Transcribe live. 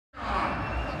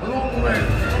along with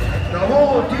the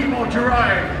whole team of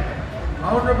Jurai,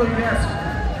 honorable guest,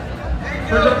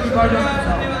 presented by Dr.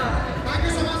 Salman. Thank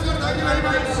you so much, sir. Thank you very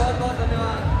much. बहुत-बहुत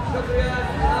धन्यवाद। शुक्रिया।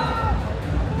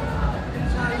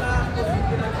 इंशाल्लाह आपको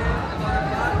सुनते रखें हमारा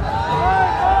प्यार।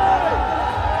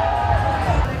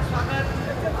 स्वागत,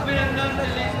 अभिनंदन,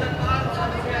 रिलीज तकबार,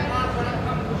 शानदार, बड़ा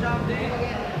खुशामदीद,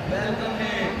 वेलकम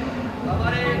है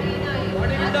हमारे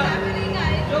बॉडी बिल्डर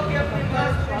जो कि अपनी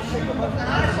बात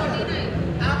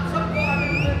आप सबको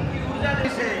अभिनंदन की ऊर्जा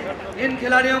से इन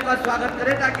खिलाड़ियों का स्वागत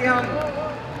करें ताकि हम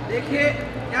देखिए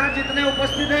यहाँ जितने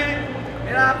उपस्थित हैं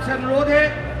मेरा आपसे अनुरोध है,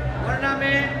 वरना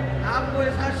मैं आपको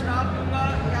ऐसा श्राप दूंगा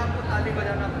कि आपको ताली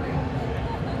बजाना पड़ेगा।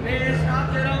 मैं श्राप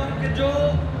दे रहा हूँ कि जो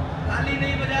ताली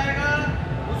नहीं बजाएगा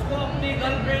उसको अपनी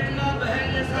गर्लफ्रेंड का बहन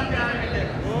जैसा प्यार मिलेगा।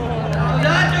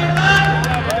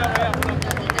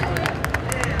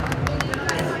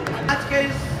 आज के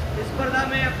इस स्पर्धा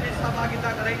में अपनी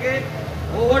सहभागिता करेंगे।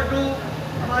 ओवर टू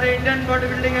हमारे Indian body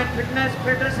building and fitness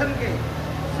federation के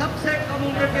सबसे कम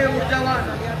उम्र के ऊर्जावान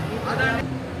आदरणीय।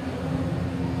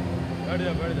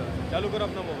 बैठ जाओ, चालू करो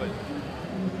अपना मोबाइल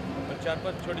और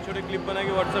 4-5 छोटी-छोटी क्लिप बना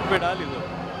के व्हाट्सएप पे डाल दो।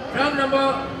 From number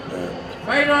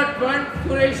 501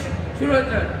 Suresh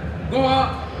Surendran, Goa,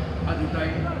 Adutai.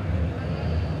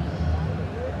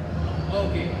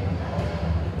 Okay.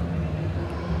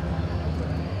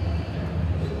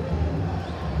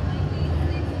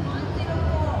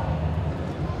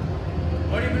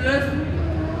 Bodybuilders,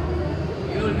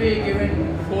 you will be given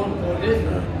 4 poses.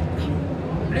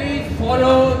 Please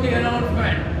follow the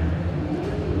announcement.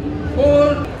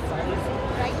 4.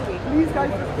 Please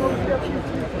guys,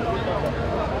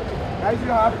 guys,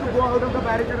 you have to go out of the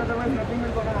barricade, otherwise nothing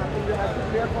will gonna happen. You have to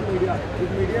clear for media. If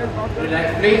media is not there, Relax,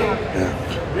 please.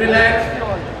 Relax.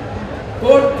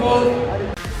 4 pose.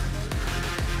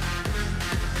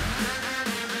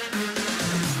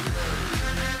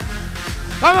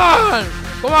 Come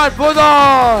on, pose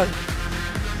on.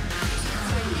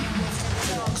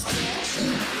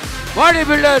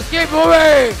 Bodybuilders, keep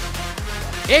moving.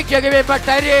 एक जगह में मत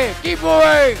ठहरिए, keep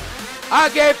moving.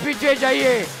 आगे पीछे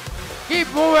जाइए, keep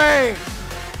moving.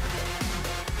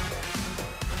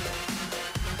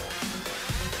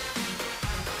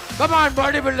 Come on,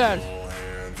 bodybuilders.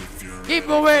 Keep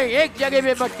moving. एक जगह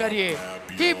में मत करिए.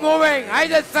 Keep moving.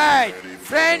 Either side.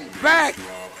 Front, back.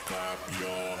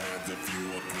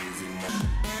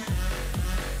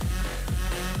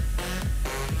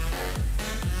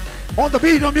 On the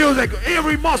beat of music,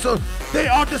 every muscle they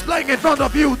are displaying in front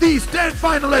of you. These 10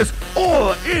 finalists,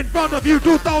 all in front of you.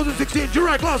 2016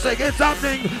 Jurai Classic. It's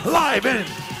happening live in.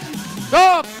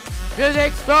 Stop!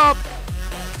 Music, stop!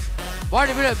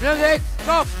 Bodybuilders, music,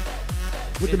 stop!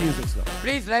 With the music, sir.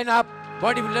 Please line up.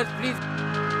 Bodybuilders, please.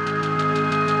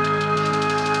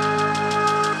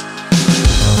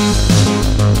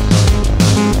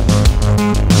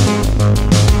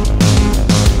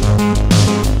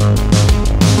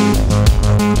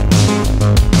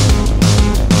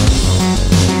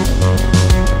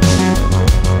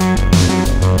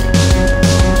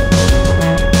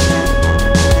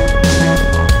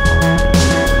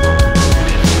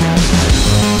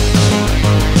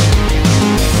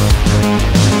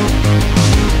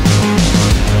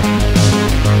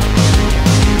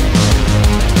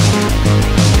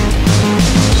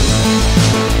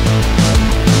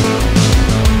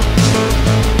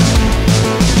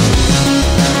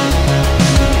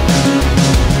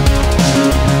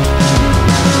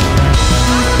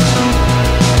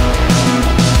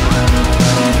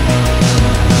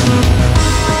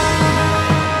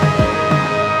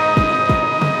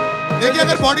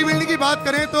 अगर body building की बात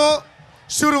करें तो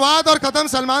शुरुआत और खत्म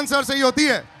Salman sir से ही होती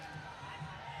है।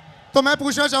 तो मैं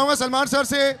पूछना चाहूंगा सलमान सर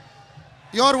से,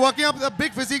 you are working up the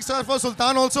big physique sir for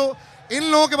Sultan also, इन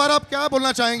लोगों के बारे में आप क्या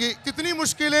बोलना चाहेंगे? कितनी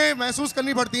मुश्किलें महसूस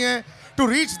करनी पड़ती हैं to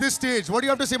reach this stage? What do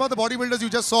you have to say about the body builders you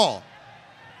just saw?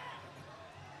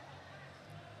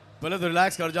 पहले तो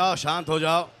रिलैक्स कर जाओ, शांत हो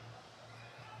जाओ।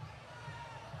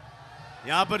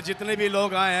 यहाँ पर जितने भी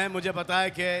लोग आए हैं मुझे पता है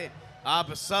कि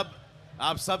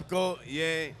आप सबको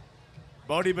ये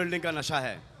बॉडी बिल्डिंग का नशा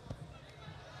है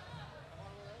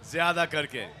ज़्यादा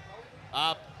करके।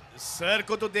 आप सर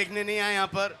को तो देखने नहीं आए यहाँ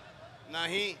पर, ना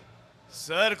ही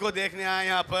सर को देखने आए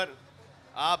यहाँ पर,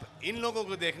 आप इन लोगों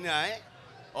को देखने आए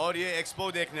और ये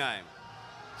एक्सपो देखने आए।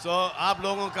 सो आप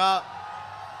लोगों का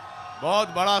बहुत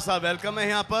बड़ा सा वेलकम है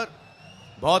यहाँ पर,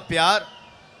 बहुत प्यार।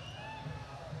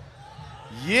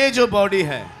 ये जो बॉडी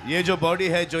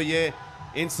है जो ये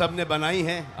इन सब ने बनाई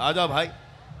है, आ जाओ भाई,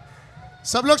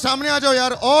 सब लोग सामने आ जाओ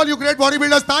यार। All you great body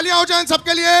builders, तालियां हो जाएं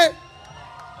सबके लिए।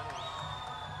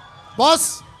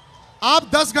 बॉस, आप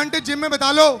 10 घंटे जिम में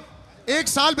बिता लो, 1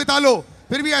 साल बिता लो,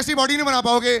 फिर भी ऐसी बॉडी नहीं बना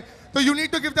पाओगे. तो you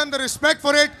need to give them the respect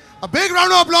for it. A big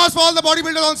round of applause for all the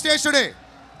bodybuilders on stage today.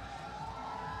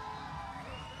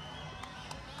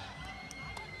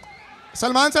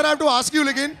 Salman sir, I have to ask you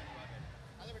लेकिन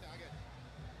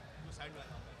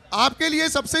आपके लिए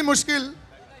सबसे मुश्किल,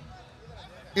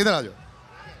 इधर आ जाओ,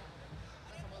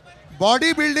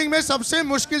 बॉडी बिल्डिंग में सबसे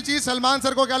मुश्किल चीज सलमान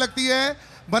सर को क्या लगती है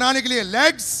बनाने के लिए?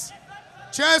 Legs,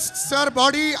 chest, sir,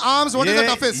 body, arms, what is the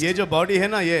toughest? ये जो बॉडी है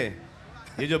ना,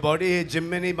 ये जो बॉडी है जिम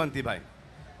में नहीं बनती भाई.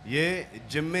 ये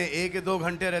जिम में 1 या 2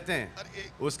 घंटे रहते हैं,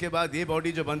 उसके बाद ये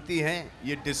बॉडी जो बनती है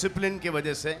ये डिसिप्लिन की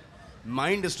वजह से,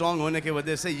 माइंड स्ट्रांग होने की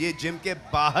वजह से ये जिम के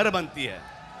बाहर बनती है.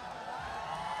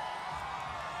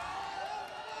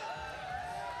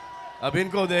 अब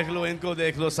इनको देख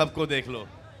लो, सबको देख लो,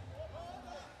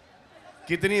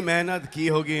 कितनी मेहनत की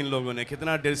होगी इन लोगों ने,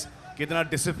 कितना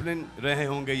डिसिप्लिन रहे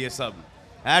होंगे ये सब.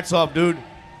 Hats off dude.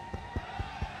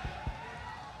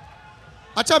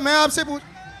 अच्छा मैं आपसे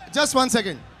जस्ट 1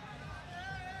 सेकेंड,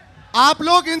 आप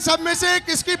लोग इन सब में से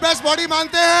किसकी बेस्ट बॉडी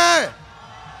मानते हैं?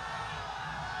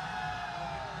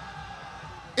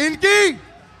 इनकी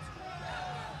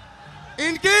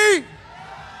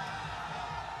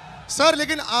सर.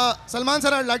 लेकिन Salman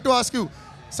sir, I like to ask you,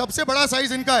 सबसे बड़ा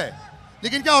साइज इनका है,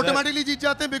 लेकिन क्या ऑटोमेटिकली जीत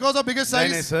जाते हैं बिकॉज ऑफ बिगेस्ट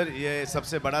साइज? नहीं सर, ये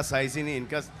सबसे बड़ा साइज ही नहीं,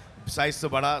 इनका साइज तो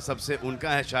बड़ा सबसे उनका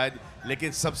है शायद,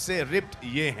 लेकिन सबसे रिप्ड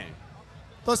ये हैं.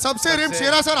 तो सबसे रिप्ड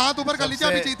शेरा सर हाथ ऊपर कर लीजिए,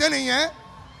 अभी जीते नहीं है,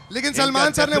 लेकिन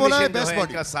सलमान सर ने बोला है बेस्ट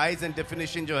बॉडी. इनका साइज एंड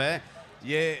डेफिनेशन जो है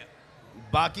ये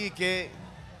बाकी के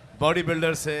बॉडी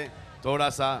बिल्डर से थोड़ा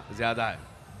सा ज्यादा है,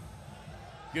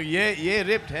 क्योंकि ये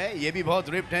रिप्ड है, ये भी बहुत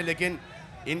रिप्ड है, लेकिन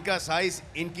इनका साइज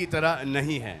इनकी तरह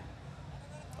नहीं है.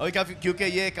 और क्योंकि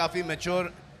ये काफ़ी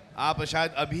मैच्योर, आप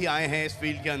शायद अभी आए हैं इस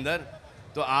फील्ड के अंदर,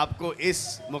 तो आपको इस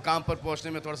मुकाम पर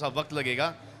पहुंचने में थोड़ा सा वक्त लगेगा.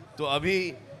 तो अभी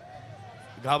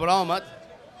घबराओ मत,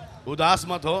 उदास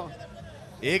मत हो,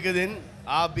 एक दिन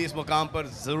आप भी इस मुकाम पर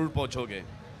ज़रूर पहुंचोगे,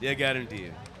 ये गारंटी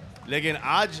है. लेकिन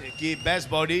आज की बेस्ट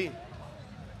बॉडी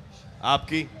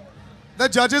आपकी. The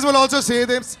judges will also say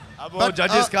this. अब वो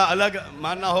जजेस का अलग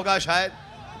मानना होगा, शायद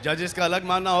जजेस का अलग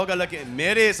मानना होगा, लेकिन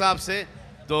मेरे हिसाब से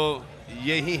तो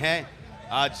यही है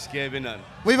आज के winner.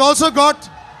 We've also got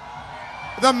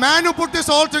the man who put this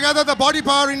all together, the Body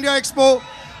Power India Expo.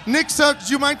 Nick sir,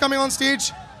 do you mind coming on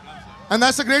stage? And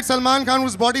that's the great Salman Khan,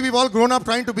 whose body we've all grown up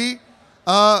trying to be.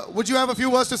 Would you have a few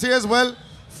words to say as well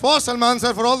for Salman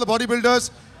sir, for all the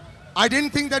bodybuilders? I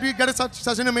didn't think that we'd get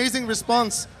such an amazing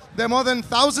response. There are more than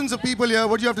thousands of people here.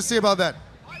 What do you have to say about that?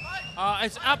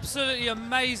 It's absolutely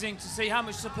amazing to see how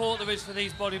much support there is for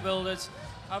these bodybuilders.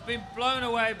 I've been blown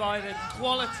away by the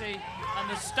quality and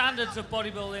the standards of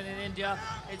bodybuilding in India.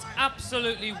 It's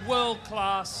absolutely world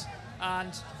class,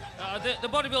 and the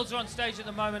bodybuilders on stage at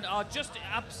the moment are just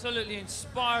absolutely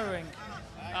inspiring.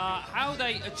 How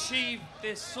they achieve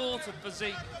this sort of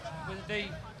physique with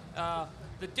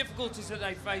the difficulties that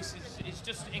they face is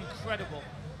just incredible.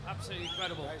 Absolutely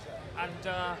incredible. And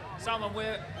Salman,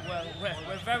 we're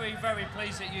very, very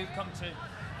pleased that you've come to.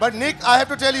 But Nick, I have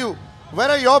to tell you, where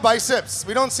are your biceps?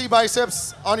 We don't see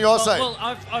biceps on your side. Well,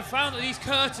 I've found that these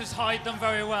curtains hide them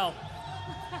very well.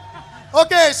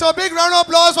 Okay, so a big round of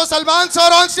applause for Salman sir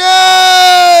on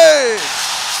stage.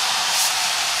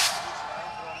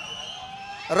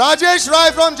 Rajesh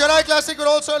Rai from Jerai Classic would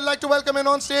also like to welcome in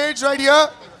on stage right here.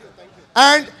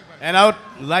 And I would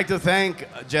like to thank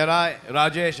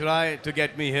Rajesh Rai to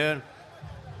get me here.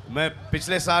 मैं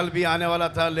पिछले साल भी आने वाला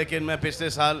था, लेकिन मैं पिछले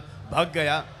साल भाग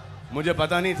गया. मुझे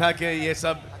पता नहीं था कि ये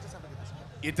सब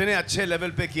इतने अच्छे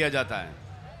लेवल पे किया जाता है.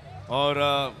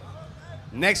 और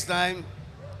next time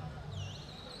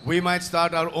we might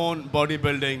start our own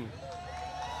bodybuilding,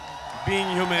 being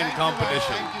human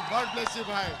competition. Thank you. God bless you,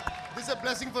 bhai. This is a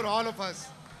blessing for all of us.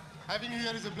 Having you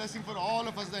here is a blessing for all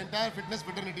of us, the entire fitness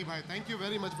fraternity, bhai. Thank you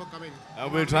very much for coming.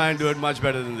 We'll try and do it much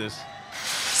better than this.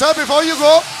 Sir, before you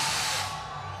go,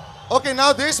 okay,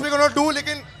 now this we're gonna do.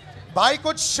 लेकिन भाई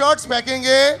कुछ shirts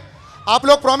फेंकेंगे. आप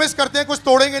लोग promise करते हैं कुछ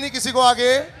तोड़ेंगे नहीं किसी को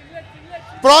आगे?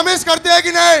 Promise करते हैं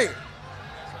कि नहीं?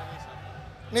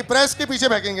 नहीं, press के पीछे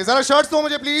फेंकेंगे. जरा shirts दो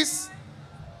मुझे please.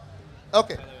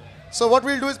 Okay. So what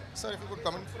we'll do is, sir, if you could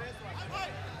come in.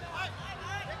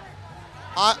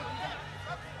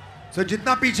 So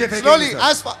जितना पीछे फेंकेंगे Slowly, sir.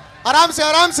 as far. आराम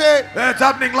से. It's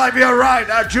happening live here right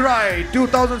at Jerai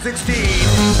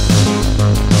 2016.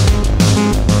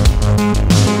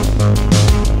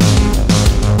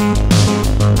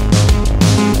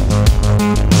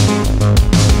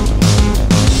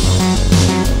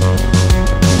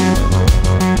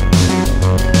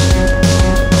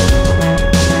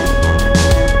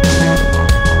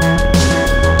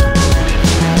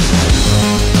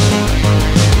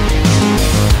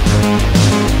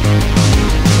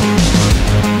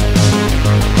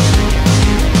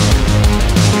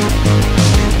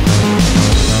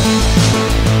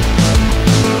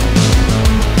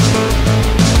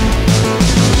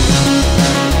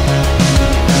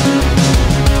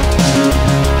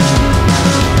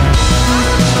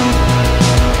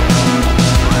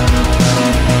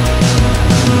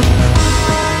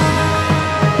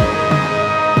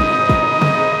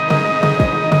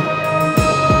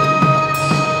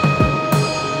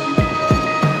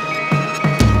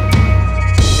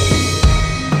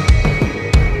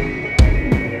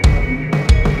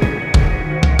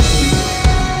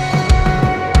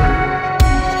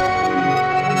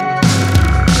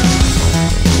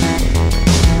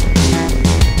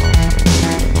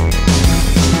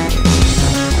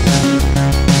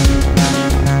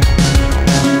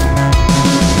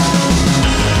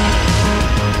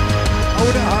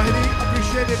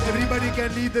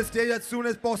 the stage as soon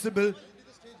as possible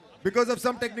because of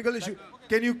some technical issue.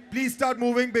 Can you please start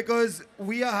moving because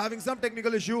we are having some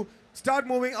technical issue. Start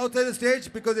moving outside the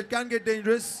stage because it can get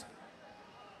dangerous.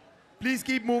 Please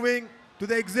keep moving to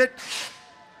the exit.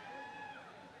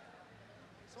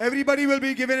 Everybody will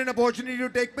be given an opportunity to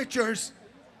take pictures.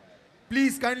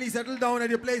 Please kindly settle down at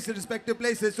your places, respective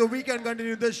places, so we can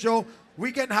continue this show.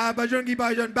 We can have Bajrangi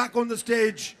Baijan back on the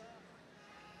stage.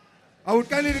 I would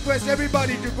kindly request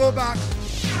everybody to go back